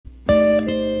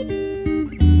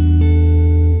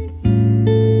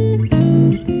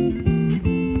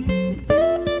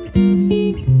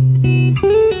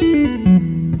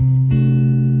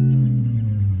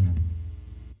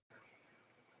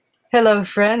Hello,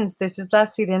 friends. This is La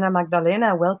Sirena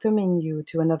Magdalena welcoming you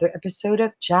to another episode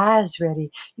of Jazz Ready.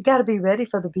 You got to be ready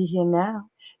for the Be Here Now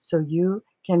so you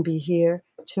can be here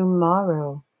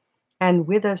tomorrow. And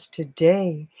with us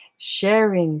today,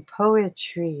 sharing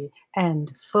poetry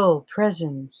and full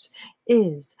presence,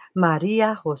 is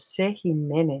Maria Jose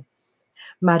Jimenez.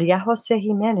 Maria Jose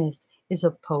Jimenez is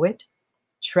a poet,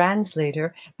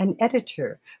 translator, and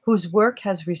editor whose work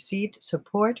has received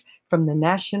support from the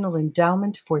National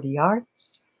Endowment for the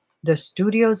Arts, the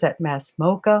studios at Mass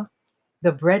MoCA,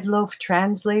 the Breadloaf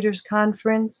Translators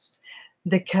Conference,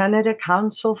 the Canada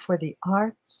Council for the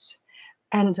Arts,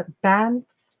 and Banff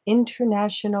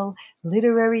International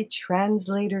Literary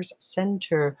Translators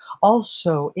Center,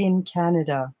 also in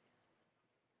Canada.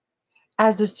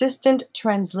 As assistant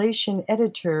translation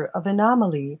editor of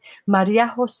Anomaly, Maria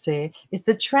Jose is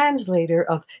the translator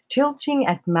of Tilting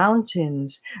at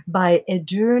Mountains by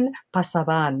Edurne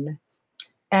Pasaban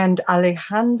and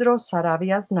Alejandro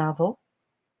Saravia's novel,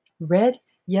 Red,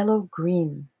 Yellow,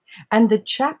 Green, and the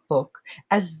chapbook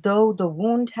As Though the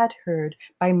Wound Had Heard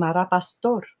by Mara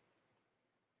Pastor.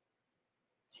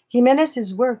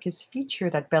 Jimenez's work is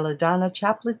featured at Belladonna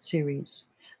Chaplet Series,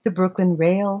 the Brooklyn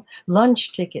Rail,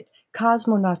 Lunch Ticket,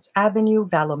 Cosmonauts Avenue,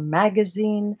 Vallum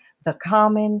Magazine, The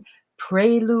Common,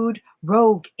 Prelude,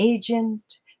 Rogue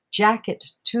Agent, Jacket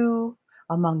 2,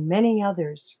 among many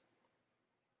others.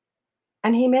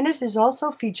 And Jimenez is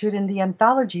also featured in the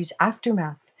anthologies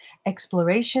Aftermath,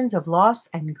 Explorations of Loss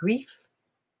and Grief,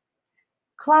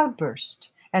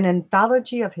 Cloudburst, an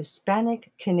anthology of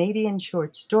Hispanic Canadian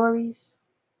short stories,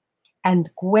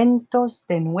 and Cuentos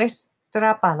de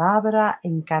Nuestra Palabra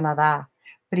en Canadá,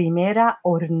 Primera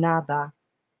Hornada.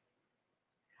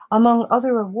 Among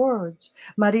other awards,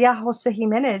 Maria Jose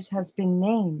Jimenez has been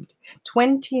named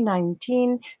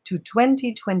 2019 to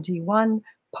 2021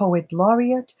 Poet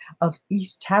Laureate of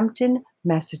East Hampton,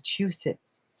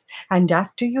 Massachusetts. And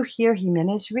after you hear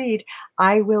Jimenez read,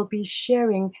 I will be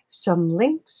sharing some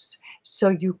links so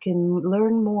you can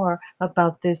learn more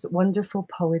about this wonderful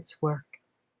poet's work.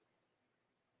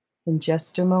 In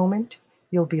just a moment,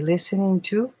 you'll be listening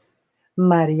to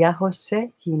Maria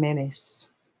Jose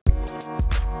Jimenez.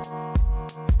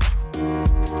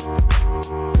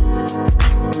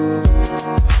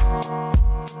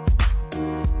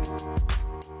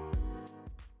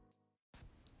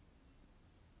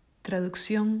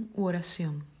 Traducción u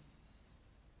oración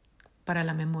para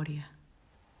la memoria.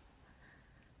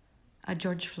 A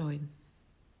George Floyd.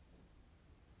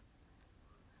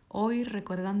 Hoy,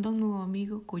 recordando a un nuevo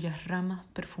amigo cuyas ramas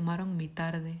perfumaron mi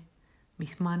tarde,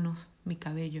 mis manos, mi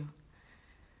cabello,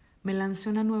 me lancé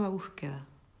una nueva búsqueda.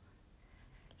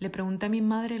 Le pregunté a mi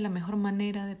madre la mejor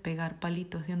manera de pegar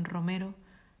palitos de un romero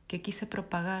que quise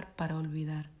propagar para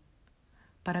olvidar,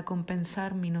 para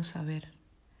compensar mi no saber,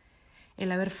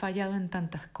 el haber fallado en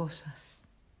tantas cosas.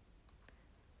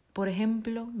 Por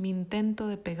ejemplo, mi intento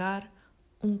de pegar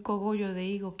un cogollo de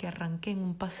higo que arranqué en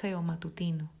un paseo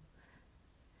matutino.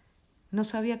 No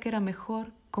sabía que era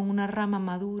mejor con una rama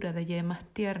madura de yemas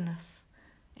tiernas,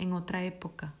 en otra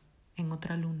época, en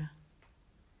otra luna.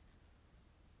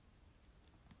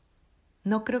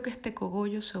 No creo que este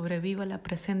cogollo sobreviva a la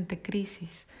presente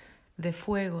crisis de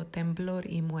fuego, temblor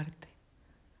y muerte.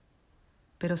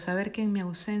 Pero saber que en mi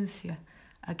ausencia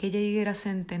aquella higuera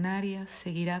centenaria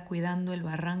seguirá cuidando el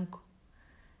barranco,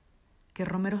 que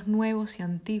romeros nuevos y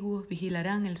antiguos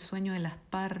vigilarán el sueño de las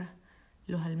parras,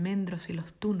 los almendros y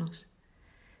los tunos,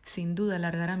 sin duda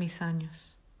alargará mis años.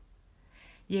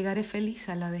 Llegaré feliz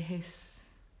a la vejez.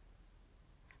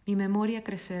 Mi memoria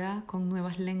crecerá con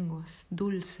nuevas lenguas,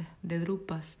 dulces, de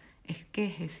drupas,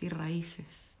 esquejes y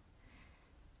raíces,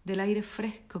 del aire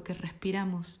fresco que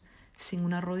respiramos sin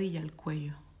una rodilla al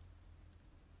cuello.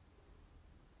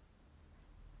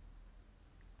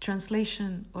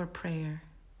 Translation or prayer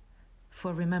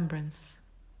for remembrance.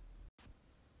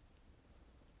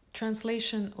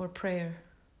 Translation or prayer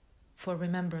for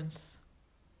remembrance.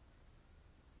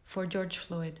 For George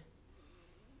Floyd.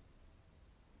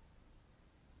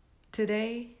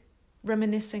 Today,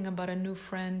 reminiscing about a new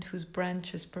friend whose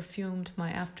branches perfumed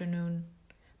my afternoon,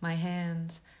 my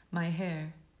hands, my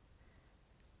hair,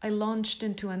 I launched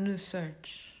into a new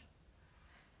search.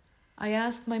 I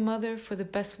asked my mother for the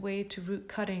best way to root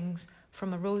cuttings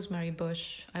from a rosemary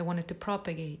bush I wanted to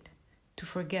propagate, to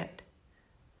forget,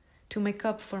 to make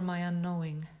up for my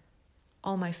unknowing,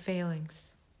 all my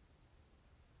failings.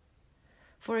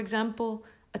 For example,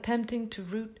 attempting to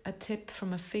root a tip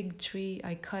from a fig tree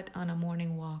I cut on a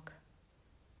morning walk.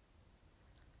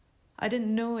 I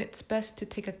didn't know it's best to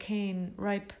take a cane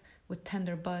ripe with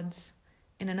tender buds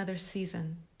in another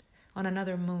season, on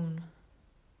another moon.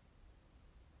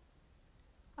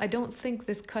 I don't think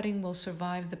this cutting will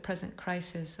survive the present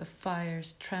crisis of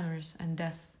fires, tremors, and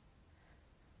death.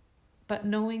 But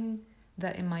knowing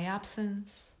that in my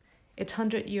absence, its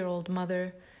 100-year-old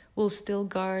mother will still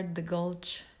guard the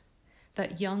gulch,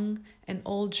 that young and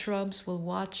old shrubs will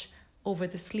watch over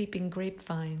the sleeping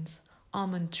grapevines,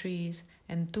 almond trees,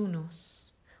 and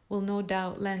tunos, will no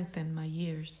doubt lengthen my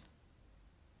years.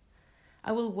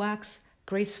 I will wax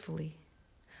gracefully,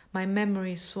 my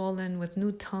memory swollen with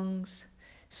new tongues,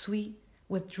 sweet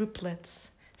with drupelets,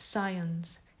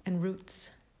 scions, and roots.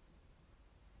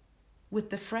 With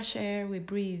the fresh air we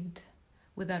breathed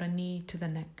without a knee to the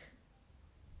neck.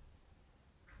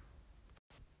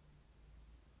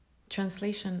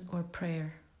 Translation or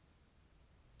prayer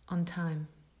on time.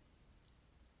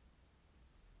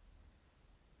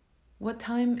 What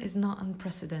time is not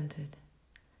unprecedented?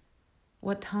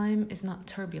 What time is not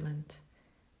turbulent,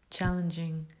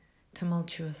 challenging,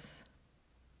 tumultuous?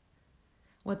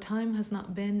 What time has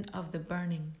not been of the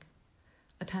burning,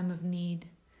 a time of need,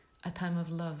 a time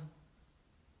of love?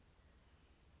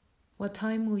 What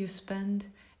time will you spend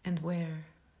and where?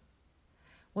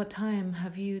 What time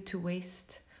have you to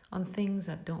waste on things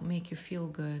that don't make you feel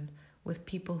good with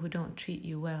people who don't treat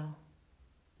you well?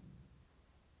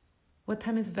 What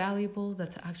time is valuable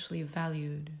that's actually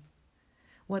valued?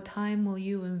 What time will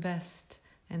you invest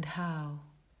and how?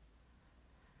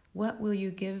 What will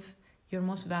you give your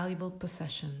most valuable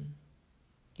possession?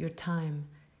 Your time,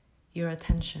 your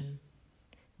attention,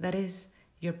 that is,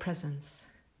 your presence.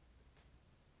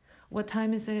 What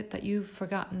time is it that you've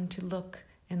forgotten to look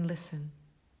and listen?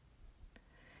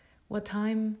 What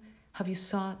time have you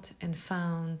sought and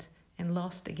found and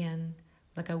lost again,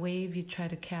 like a wave you try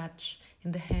to catch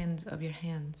in the hands of your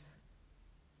hands?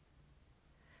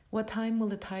 What time will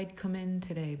the tide come in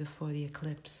today before the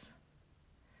eclipse?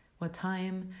 What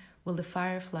time will the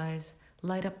fireflies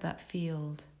light up that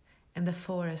field and the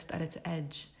forest at its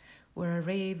edge, where a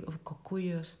rave of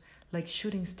cocuyos like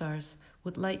shooting stars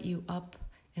would light you up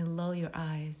and lull your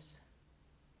eyes?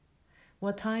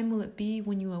 What time will it be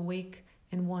when you awake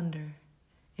and wonder,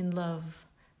 in love,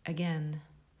 again,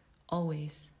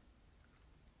 always?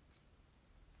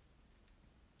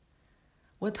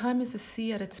 What time is the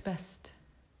sea at its best?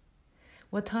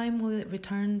 What time will it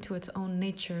return to its own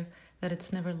nature that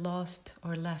it's never lost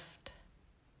or left?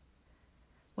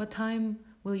 What time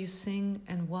will you sing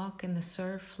and walk in the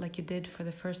surf like you did for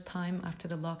the first time after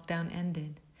the lockdown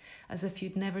ended, as if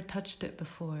you'd never touched it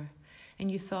before,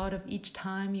 and you thought of each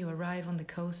time you arrive on the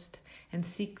coast and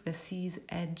seek the sea's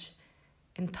edge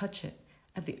and touch it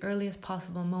at the earliest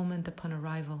possible moment upon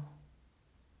arrival?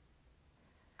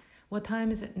 What time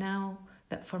is it now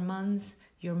that for months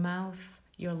your mouth,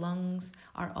 your lungs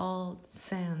are all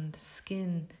sand,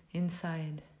 skin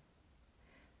inside?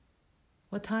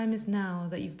 What time is now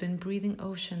that you've been breathing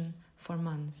ocean for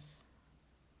months?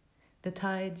 The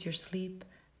tides, your sleep,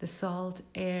 the salt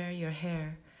air, your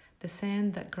hair, the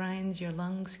sand that grinds your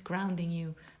lungs, grounding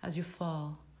you as you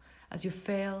fall, as you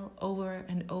fail over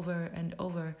and over and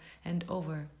over and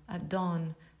over, at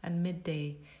dawn, at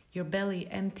midday, your belly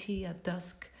empty at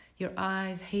dusk, your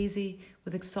eyes hazy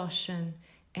with exhaustion,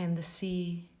 and the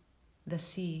sea, the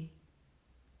sea.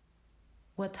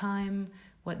 What time,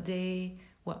 what day,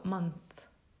 what month?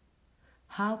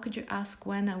 How could you ask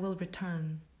when I will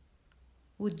return?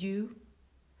 Would you?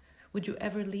 Would you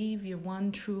ever leave your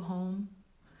one true home,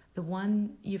 the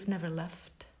one you've never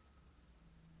left?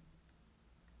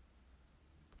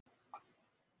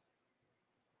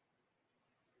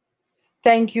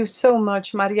 Thank you so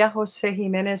much, Maria Jose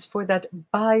Jimenez, for that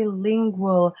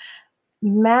bilingual,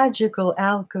 magical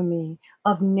alchemy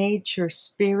of nature,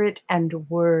 spirit, and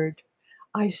word.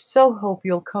 I so hope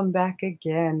you'll come back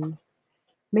again.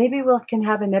 Maybe we can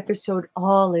have an episode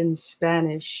all in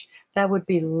Spanish. That would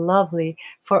be lovely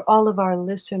for all of our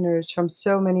listeners from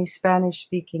so many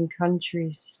Spanish-speaking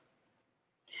countries.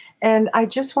 And I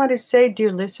just want to say,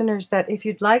 dear listeners, that if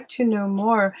you'd like to know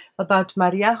more about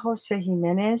Maria Jose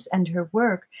Jimenez and her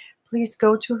work, please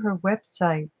go to her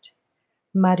website,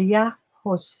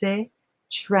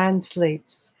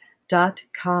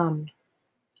 mariajosetranslates.com.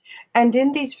 And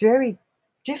in these very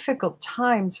difficult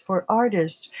times for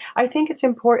artists, I think it's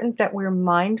important that we're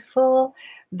mindful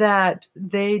that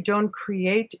they don't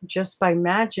create just by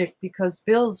magic, because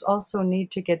bills also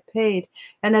need to get paid.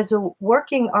 And as a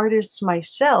working artist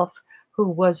myself, who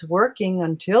was working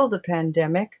until the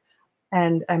pandemic,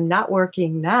 and I'm not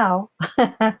working now,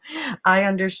 I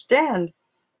understand.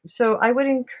 So I would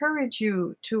encourage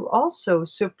you to also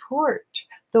support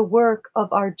the work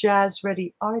of our jazz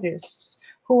ready artists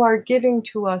who are giving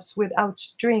to us without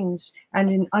strings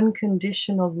and in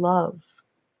unconditional love.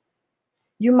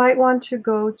 you might want to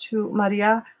go to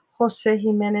Maria Jose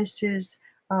Jimenez's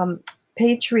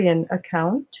Patreon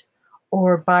account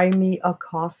or buy me a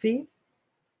coffee.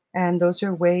 And those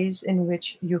are ways in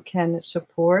which you can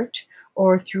support,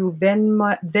 or through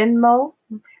Venmo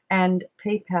and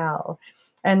PayPal.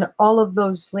 And all of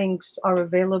those links are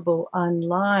available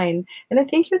online. And I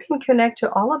think you can connect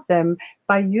to all of them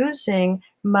by using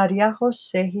Maria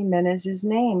Jose Jimenez's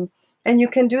name. And you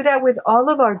can do that with all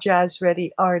of our Jazz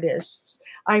Ready artists.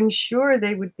 I'm sure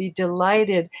they would be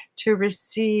delighted to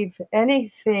receive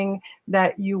anything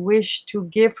that you wish to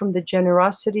give from the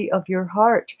generosity of your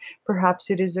heart.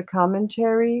 Perhaps it is a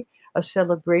commentary, a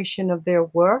celebration of their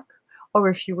work, or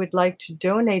if you would like to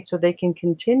donate so they can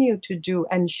continue to do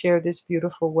and share this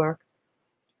beautiful work.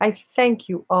 I thank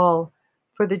you all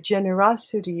for the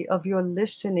generosity of your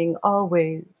listening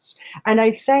always. And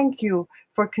I thank you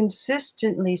for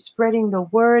consistently spreading the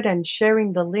word and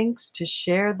sharing the links to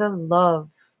share the love.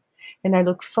 And I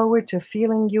look forward to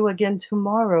feeling you again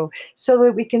tomorrow so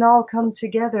that we can all come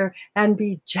together and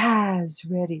be jazz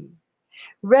ready.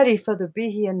 Ready for the be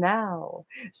here now,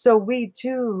 so we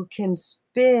too can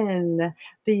spin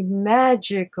the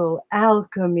magical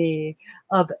alchemy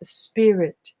of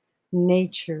spirit,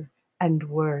 nature, and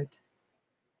word.